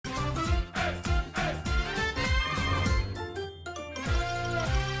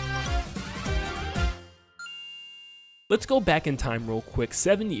Let's go back in time real quick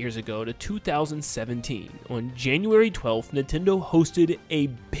 7 years ago to 2017. On January 12th, Nintendo hosted a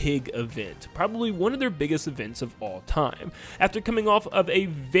big event, probably one of their biggest events of all time. After coming off of a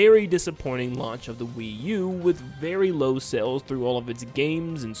very disappointing launch of the Wii U with very low sales through all of its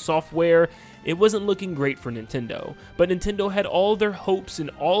games and software, it wasn't looking great for Nintendo, but Nintendo had all their hopes and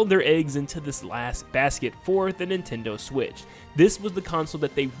all their eggs into this last basket for the Nintendo Switch. This was the console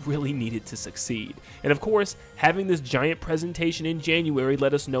that they really needed to succeed. And of course, having this giant presentation in January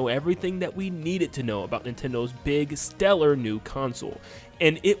let us know everything that we needed to know about Nintendo's big, stellar new console.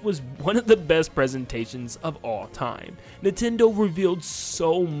 And it was one of the best presentations of all time. Nintendo revealed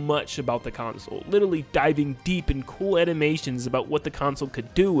so much about the console, literally diving deep in cool animations about what the console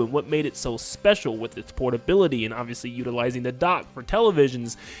could do and what made it so special with its portability and obviously utilizing the dock for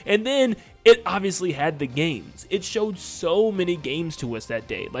televisions. And then it obviously had the games. It showed so many games to us that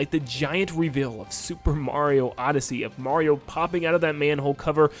day, like the giant reveal of Super Mario Odyssey, of Mario popping out of that manhole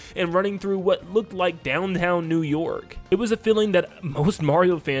cover and running through what looked like downtown New York. It was a feeling that most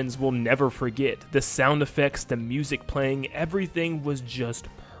Mario fans will never forget. The sound effects, the music playing, everything was just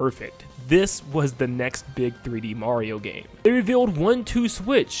perfect. This was the next big 3D Mario game. They revealed 1-2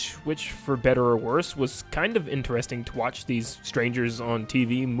 Switch, which for better or worse was kind of interesting to watch these strangers on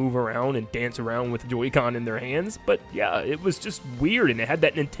TV move around and dance around with Joy-Con in their hands, but yeah, it was just weird and it had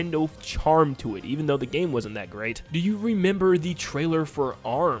that Nintendo charm to it, even though the game wasn't that great. Do you remember the trailer for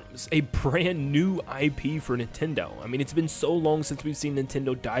ARMS, a brand new IP for Nintendo? I mean, it's been so long since we've seen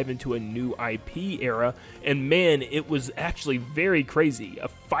Nintendo dive into a new IP era, and man, it was actually very crazy. A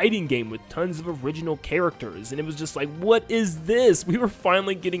fighting game with tons of original characters, and it was just like, what is this? We were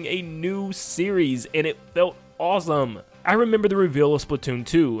finally getting a new series, and it felt awesome. I remember the reveal of Splatoon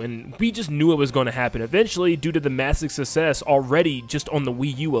 2, and we just knew it was going to happen eventually due to the massive success already just on the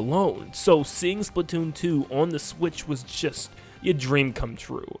Wii U alone. So seeing Splatoon 2 on the Switch was just a dream come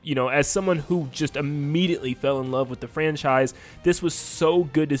true. You know, as someone who just immediately fell in love with the franchise, this was so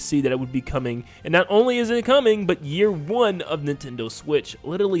good to see that it would be coming. And not only is it coming, but year one of Nintendo Switch,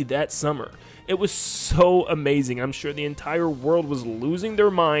 literally that summer. It was so amazing. I'm sure the entire world was losing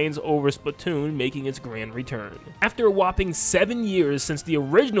their minds over Splatoon making its grand return. After a whopping 7 years since the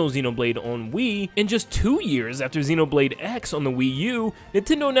original Xenoblade on Wii, and just 2 years after Xenoblade X on the Wii U,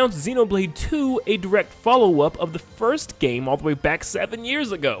 Nintendo announced Xenoblade 2, a direct follow-up of the first game all the way back 7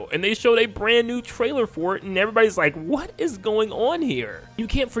 years ago, and they showed a brand new trailer for it, and everybody's like, what is going on here? You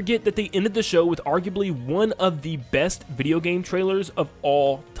can't forget that they ended the show with arguably one of the best video game trailers of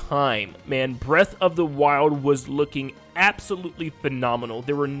all time. Man, Breath of the Wild was looking absolutely phenomenal.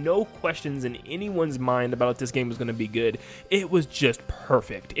 There were no questions in anyone's mind about if this game was going to be good. It was just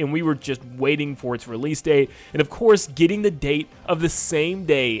perfect, and we were just waiting for its release date, and of course getting the date of the same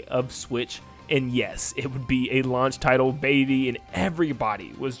day of Switch. And yes, it would be a launch title baby, and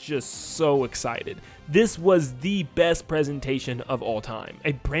everybody was just so excited. This was the best presentation of all time.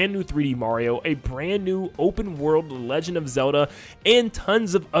 A brand new 3D Mario, a brand new open world The Legend of Zelda, and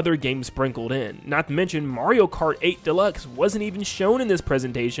tons of other games sprinkled in. Not to mention Mario Kart 8 Deluxe wasn't even shown in this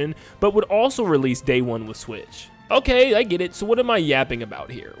presentation, but would also release day one with Switch. Okay, I get it, so what am I yapping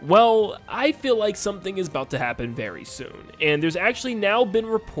about here? Well, I feel like something is about to happen very soon, and there's actually now been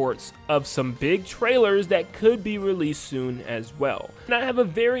reports of some big trailers that could be released soon as well. And I have a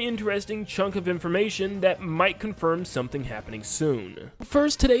very interesting chunk of information that might confirm something happening soon.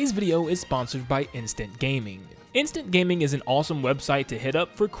 First, today's video is sponsored by Instant Gaming. Instant Gaming is an awesome website to hit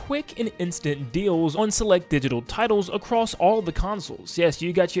up for quick and instant deals on select digital titles across all the consoles. Yes,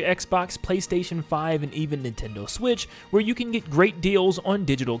 you got your Xbox, PlayStation 5, and even Nintendo Switch, where you can get great deals on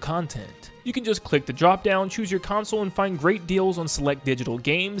digital content. You can just click the drop down, choose your console, and find great deals on select digital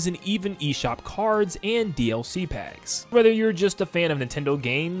games and even eShop cards and DLC packs. Whether you're just a fan of Nintendo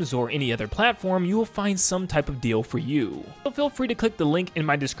games or any other platform, you will find some type of deal for you. So feel free to click the link in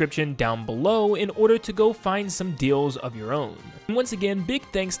my description down below in order to go find some deals of your own. And once again, big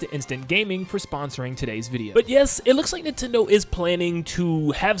thanks to Instant Gaming for sponsoring today's video. But yes, it looks like Nintendo is planning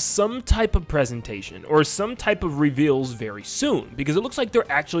to have some type of presentation or some type of reveals very soon, because it looks like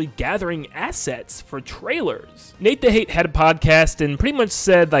they're actually gathering assets for trailers. Nate the Hate had a podcast and pretty much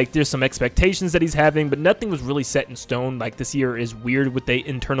said like there's some expectations that he's having, but nothing was really set in stone. Like this year is weird with the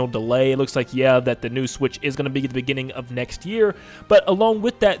internal delay. It looks like, yeah, that the new Switch is going to be at the beginning of next year, but along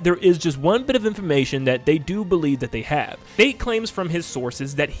with that, there is just one bit of information that they do believe that they have. Nate claims from his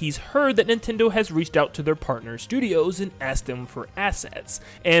sources that he's heard that Nintendo has reached out to their partner studios and asked them for assets,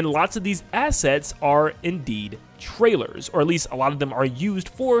 and lots of these assets are indeed trailers, or at least a lot of them are used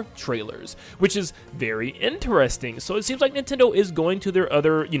for trailers, which is very interesting. So it seems like Nintendo is going to their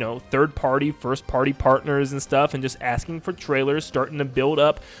other, you know, third-party, first-party partners and stuff and just asking for trailers, starting to build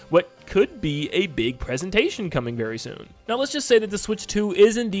up what could be a big presentation coming very soon. Now let's just say that the Switch 2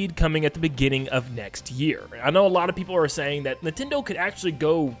 is indeed coming at the beginning of next year. I know a lot of people are saying that Nintendo could actually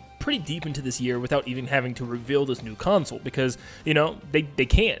go pretty deep into this year without even having to reveal this new console because, you know, they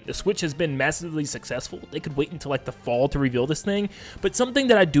can. The Switch has been massively successful. They could wait until like the fall to reveal this thing. But something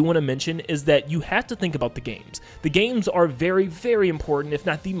that I do want to mention is that you have to think about the games. The games are very, very important, if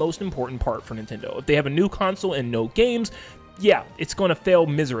not the most important part for Nintendo. If they have a new console and no games, yeah, it's going to fail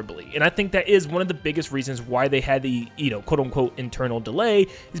miserably. And I think that is one of the biggest reasons why they had the, you know, quote-unquote internal delay,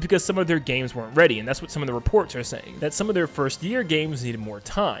 is because some of their games weren't ready. And that's what some of the reports are saying, that some of their first year games needed more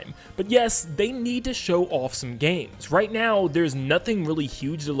time. But yes, they need to show off some games. Right now, there's nothing really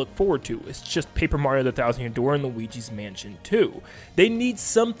huge to look forward to. It's just Paper Mario the Thousand Year Door and Luigi's Mansion 2. They need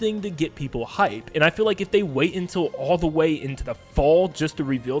something to get people hype. And I feel like if they wait until all the way into the fall just to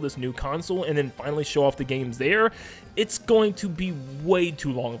reveal this new console and then finally show off the games there, it's going to be way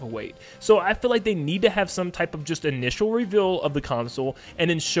too long of a wait. So I feel like they need to have some type of just initial reveal of the console and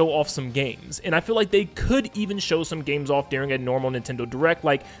then show off some games. And I feel like they could even show some games off during a normal Nintendo Direct,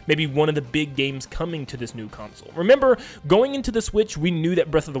 like maybe one of the big games coming to this new console. Remember, going into the Switch, we knew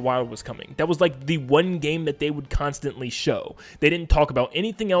that Breath of the Wild was coming. That was like the one game that they would constantly show. They didn't talk about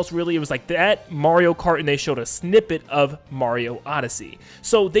anything else really. It was like that, Mario Kart, and they showed a snippet of Mario Odyssey.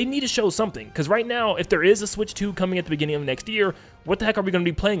 So they need to show something, because right now, if there is a Switch 2 coming at the beginning of next year, what the heck are we going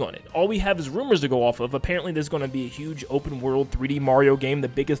to be playing on it? All we have is rumors to go off of. Apparently there's going to be a huge open world 3D Mario game, the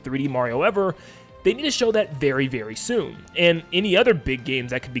biggest 3D Mario ever. They need to show that very, very soon, and any other big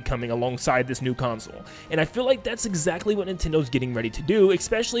games that could be coming alongside this new console. And I feel like that's exactly what Nintendo's getting ready to do,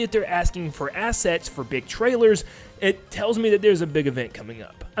 especially if they're asking for assets for big trailers. It tells me that there's a big event coming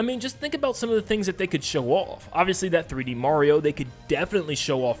up. I mean, just think about some of the things that they could show off. Obviously, that 3D Mario, they could definitely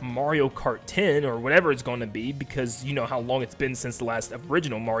show off Mario Kart 10 or whatever it's going to be, because you know how long it's been since the last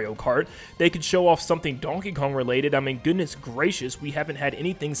original Mario Kart. They could show off something Donkey Kong related. I mean, goodness gracious, we haven't had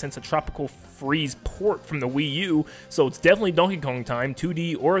anything since a Tropical Freeze port from the Wii U, so it's definitely Donkey Kong time,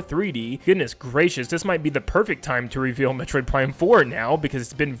 2D or 3D. Goodness gracious, this might be the perfect time to reveal Metroid Prime 4 now, because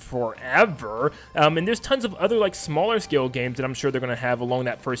it's been forever. And there's tons of other like smaller scale games that I'm sure they're going to have along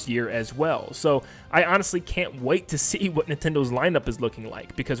that first year as well. So I honestly can't wait to see what Nintendo's lineup is looking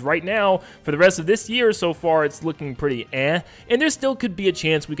like, because right now, for the rest of this year so far, it's looking pretty and there still could be a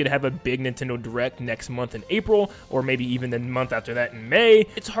chance we could have a big Nintendo Direct next month in April, or maybe even the month after that in May.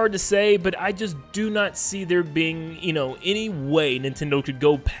 It's hard to say, but I just do not see there being, you know, any way Nintendo could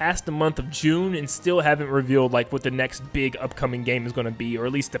go past the month of June and still haven't revealed like what the next big upcoming game is going to be, or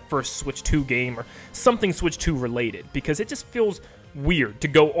at least the first Switch 2 game or something Switch 2 related, because it just feels weird to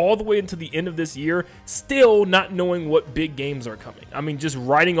go all the way into the end of this year still not knowing what big games are coming. I mean, just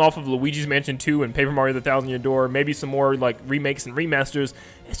riding off of Luigi's Mansion 2 and Paper Mario the Thousand Year Door, maybe some more like remakes and remasters,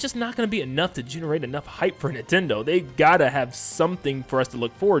 it's just not going to be enough to generate enough hype for Nintendo. They gotta have something for us to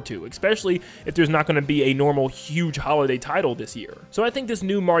look forward to, especially if there's not going to be a normal huge holiday title this year. So I think this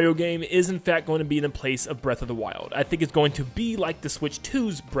new Mario game is in fact going to be in the place of Breath of the Wild. I think it's going to be like the Switch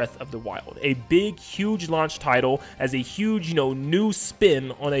 2's Breath of the Wild, a big huge launch title as a huge, you know, new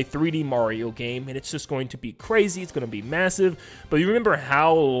spin on a 3D Mario game, and it's just going to be crazy. It's going to be massive. But you remember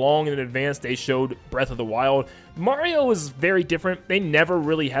how long in advance they showed Breath of the Wild? Mario is very different. They never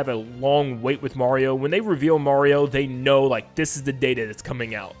really have a long wait with Mario. When they reveal Mario, they know like this is the date that it's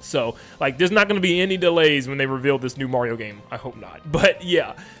coming out. So like there's not going to be any delays when they reveal this new Mario game. I hope not. But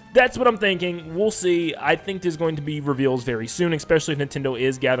yeah, that's what I'm thinking. We'll see. I think there's going to be reveals very soon, especially if Nintendo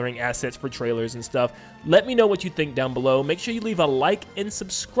is gathering assets for trailers and stuff. Let me know what you think down below. Make sure you leave a like and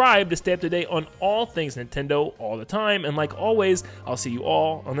subscribe to stay up to date on all things Nintendo all the time. And like always, I'll see you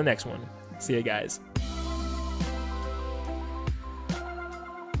all on the next one. See you guys.